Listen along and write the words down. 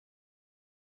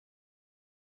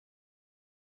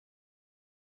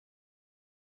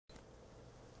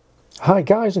Hi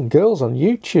guys and girls on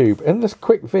YouTube. In this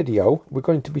quick video we're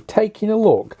going to be taking a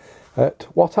look at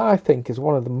what I think is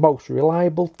one of the most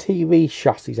reliable TV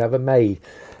chassis ever made.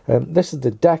 This is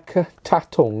the Decca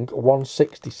Tatung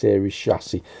 160 series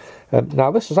chassis.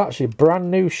 Now this is actually a brand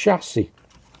new chassis.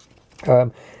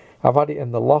 I've had it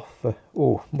in the loft for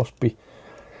must be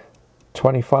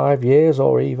 25 years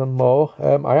or even more.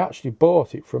 I actually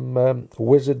bought it from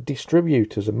Wizard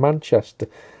Distributors in Manchester.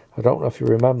 I don't know if you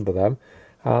remember them.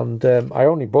 And I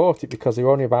only bought it because they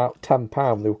were only about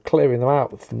 £10. They were clearing them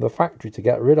out from the factory to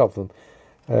get rid of them.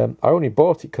 I only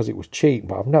bought it because it was cheap,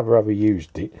 but I've never ever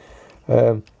used it.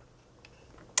 So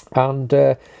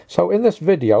in this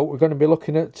video we're going to be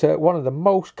looking at one of the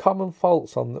most common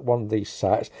faults on one of these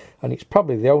sets, and it's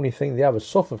probably the only thing they ever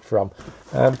suffered from.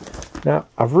 Now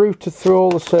I've rooted through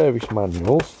all the service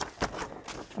manuals,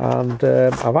 and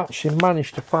I've actually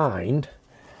managed to find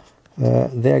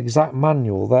the exact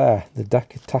manual there, the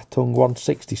Decca Tatung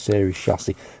 160 series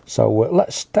chassis. So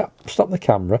let's stop the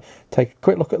camera, take a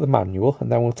quick look at the manual,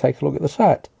 and then we'll take a look at the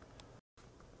set.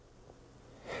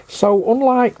 So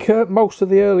unlike most of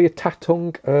the earlier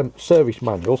Tatung service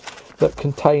manuals that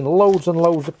contain loads and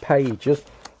loads of pages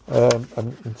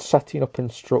and setting up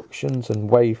instructions and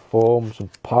waveforms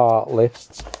and part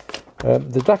lists,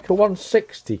 the Decca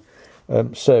 160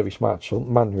 service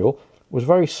manual was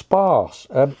very sparse.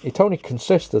 It only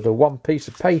consisted of one piece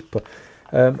of paper,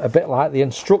 a bit like the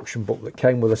instruction book that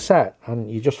came with a set,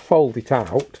 and you just fold it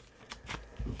out.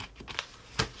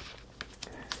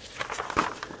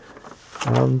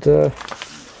 And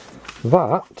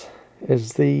that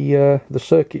is the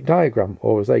circuit diagram,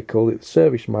 or as they call it, the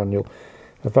service manual.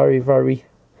 A very, very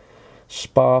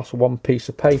sparse one piece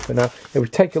of paper. Now, if we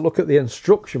take a look at the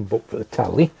instruction book for the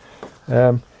telly,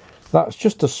 that's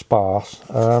just as sparse.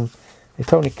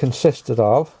 It only consisted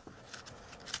of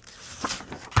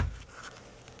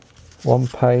 1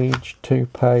 page, 2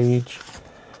 page,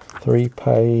 3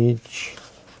 page.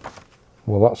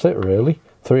 Well, that's it really.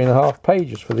 3.5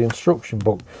 pages for the instruction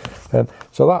book.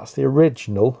 So that's the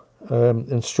original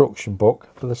instruction book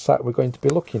for the set we're going to be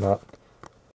looking at.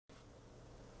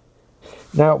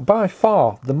 Now, by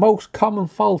far the most common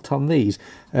fault on these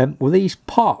were these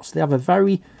pots. They have a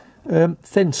very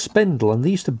thin spindle, and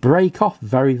they used to break off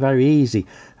very, very easy.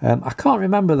 I can't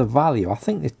remember the value. I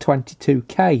think they're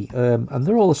 22k, and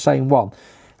they're all the same one.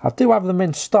 I do have them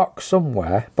in stock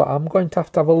somewhere, but I'm going to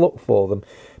have a look for them,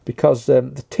 because the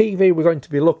TV we're going to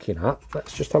be looking at,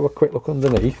 let's just have a quick look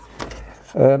underneath.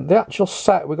 The actual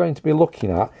set we're going to be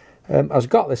looking at has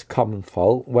got this common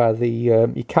fault where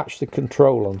you catch the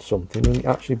control on something and it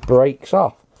actually breaks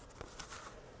off.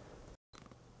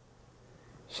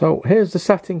 So here's the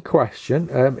set in question.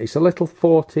 It's a little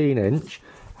 14-inch.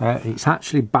 It's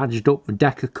actually badged up with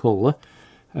Decca colour,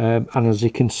 and as you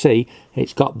can see,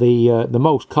 it's got the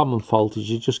most common fault is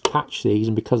you just catch these,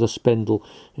 and because the spindle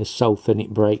is so thin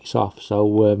it breaks off.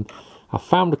 So I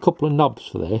found a couple of knobs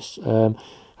for this. I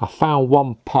found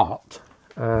one pot.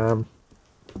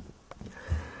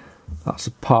 That's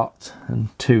a pot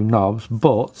and 2 knobs,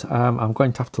 but I'm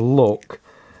going to have to look.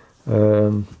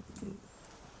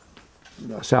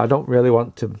 So I don't really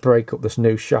want to break up this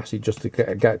new chassis just to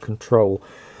get control.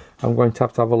 I'm going to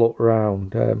have a look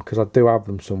around, because I do have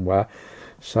them somewhere.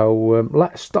 So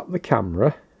let's stop the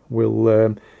camera,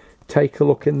 we'll take a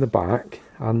look in the back,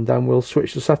 and then we'll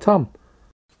switch the set on.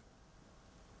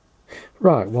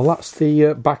 Right, well that's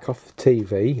the back off the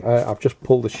TV. I've just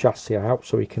pulled the chassis out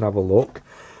so we can have a look.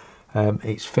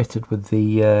 It's fitted with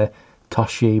the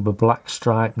Toshiba black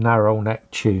stripe narrow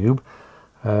neck tube.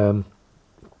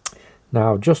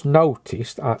 Now, I've just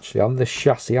noticed, actually, on this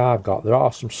chassis I've got, there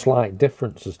are some slight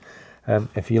differences.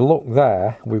 If you look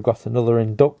there, we've got another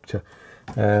inductor,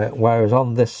 whereas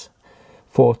on this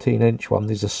 14-inch one,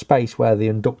 there's a space where the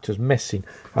inductor's missing.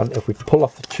 And if we pull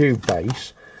off the tube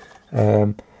base,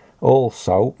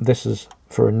 also, this is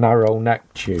for a narrow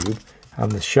neck tube, and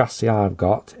the chassis I've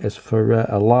got is for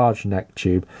a large neck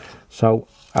tube. So,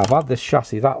 I've had this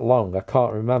chassis that long, I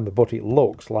can't remember, but it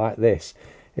looks like this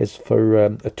is for a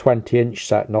 20-inch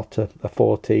set, not a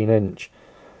 14-inch.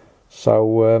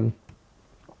 So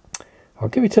I'll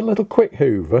give it a little quick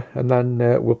hoover, and then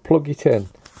we'll plug it in.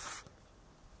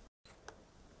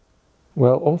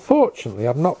 Well, unfortunately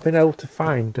I've not been able to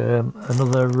find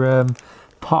another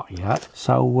pot yet,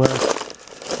 so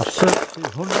I've searched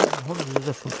through hundreds and hundreds of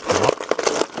different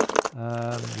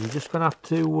pots. You're just going to have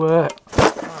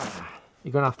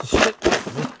to stick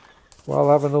with me while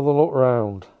I have another look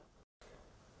round.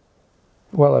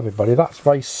 Well everybody, that's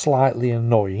very slightly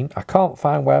annoying. I can't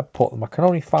find where I put them. I can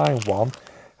only find one,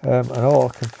 and all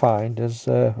I can find is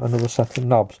another set of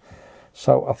knobs.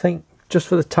 So I think just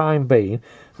for the time being,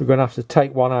 we're going to have to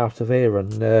take one out of here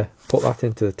and put that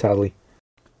into the telly.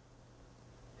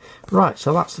 Right,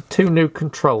 so that's the two new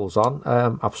controls on.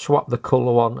 I've swapped the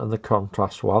colour one and the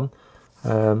contrast one.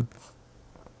 We'll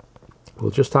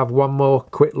just have one more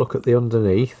quick look at the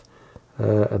underneath,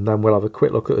 and then we'll have a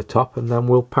quick look at the top, and then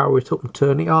we'll power it up and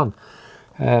turn it on.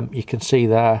 You can see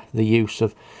there the use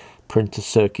of printed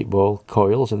circuit board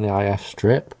coils in the IF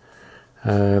strip.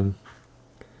 One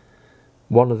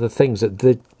of the things that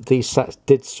these sets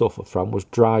did suffer from was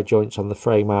dry joints on the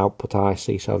frame output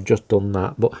IC, so I've just done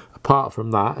that. But apart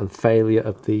from that and failure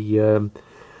of the on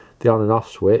and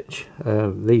off switch,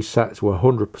 these sets were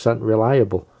 100%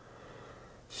 reliable.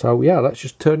 So yeah, let's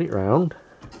just turn it round.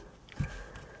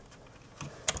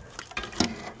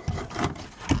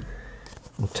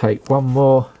 We'll take one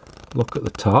more look at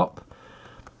the top.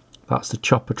 That's the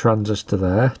chopper transistor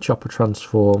there, chopper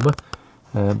transformer.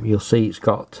 You'll see it's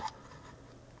got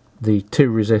the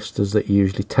two resistors that you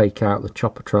usually take out the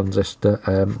chopper transistor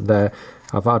there.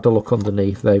 I've had a look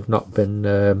underneath, they've not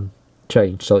been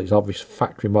changed, so it's obviously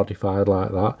factory modified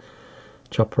like that.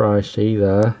 Chopper IC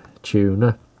there,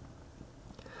 tuner.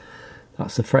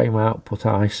 That's the frame output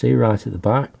IC right at the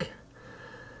back.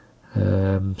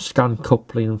 Scan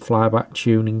coupling and flyback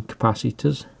tuning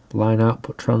capacitors, line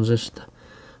output transistor,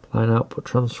 line output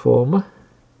transformer.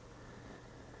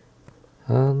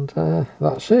 And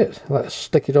that's it. Let's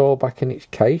stick it all back in its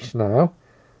case now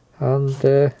and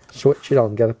switch it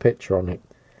on, get a picture on it.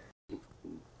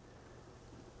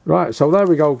 Right, so there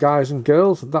we go guys and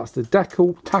girls. That's the Decca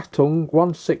Tatung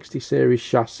 160 series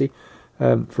chassis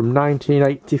from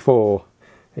 1984.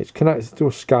 It's connected to a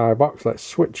skybox. Let's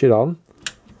switch it on.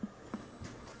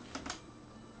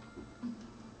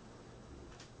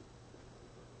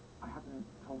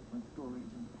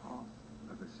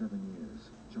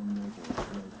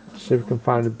 See if we can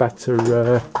find a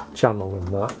better channel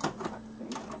than that.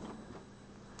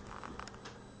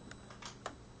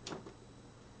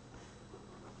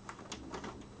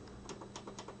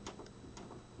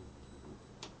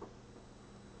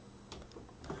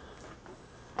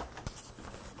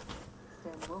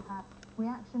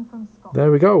 There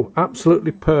we go,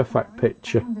 absolutely perfect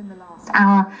picture. In the last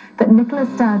hour that Nicola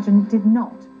Sturgeon did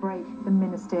not break the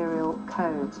ministerial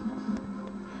code.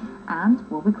 And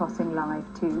we'll be crossing live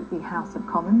to the House of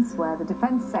Commons, where the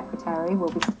Defence Secretary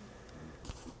will be...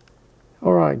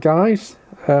 Alright guys,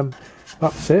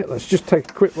 that's it. Let's just take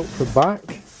a quick look at the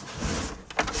back.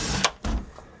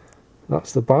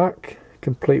 That's the back,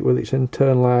 complete with its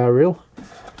internal aerial.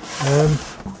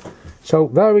 So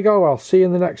there we go, I'll see you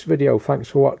in the next video. Thanks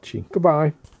for watching.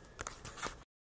 Goodbye.